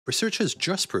Researchers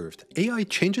just proved AI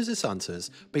changes its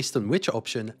answers based on which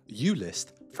option you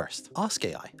list first. Ask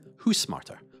AI, who's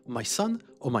smarter, my son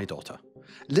or my daughter?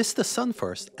 List the son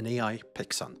first and AI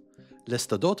picks son. List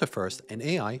the daughter first and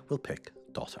AI will pick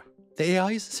daughter. The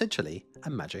AI is essentially a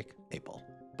magic 8-ball.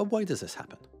 But why does this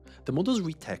happen? The models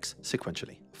read text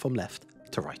sequentially, from left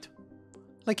to right,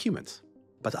 like humans.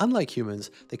 But unlike humans,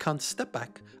 they can't step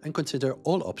back and consider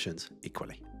all options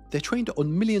equally. They're trained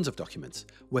on millions of documents,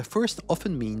 where first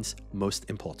often means most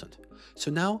important. So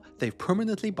now they've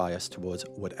permanently biased towards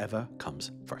whatever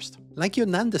comes first. Like your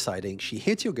nan deciding she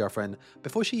hates your girlfriend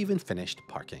before she even finished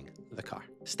parking the car.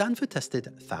 Stanford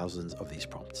tested thousands of these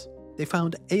prompts. They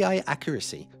found AI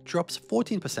accuracy drops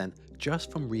 14% just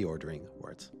from reordering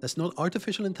words. That's not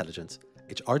artificial intelligence,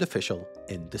 it's artificial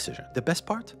indecision. The best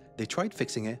part? They tried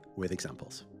fixing it with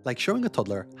examples, like showing a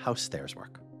toddler how stairs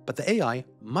work. But the AI,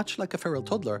 much like a feral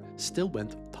toddler, still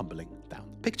went tumbling down.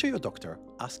 Picture your doctor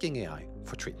asking AI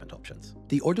for treatment options.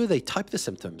 The order they type the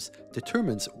symptoms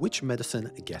determines which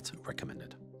medicine gets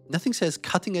recommended. Nothing says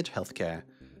cutting-edge healthcare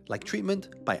like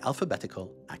treatment by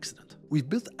alphabetical accident. We've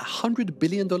built a $100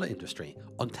 billion industry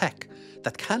on tech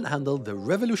that can handle the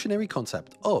revolutionary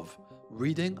concept of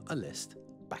reading a list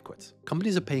backwards.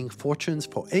 Companies are paying fortunes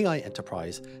for AI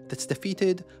enterprise that's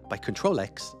defeated by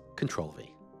Control-X,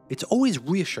 Control-V. It's always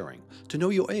reassuring to know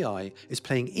your AI is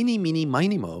playing eeny, meeny,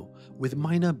 miny, mo with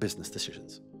minor business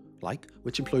decisions, like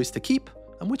which employees to keep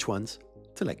and which ones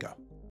to let go.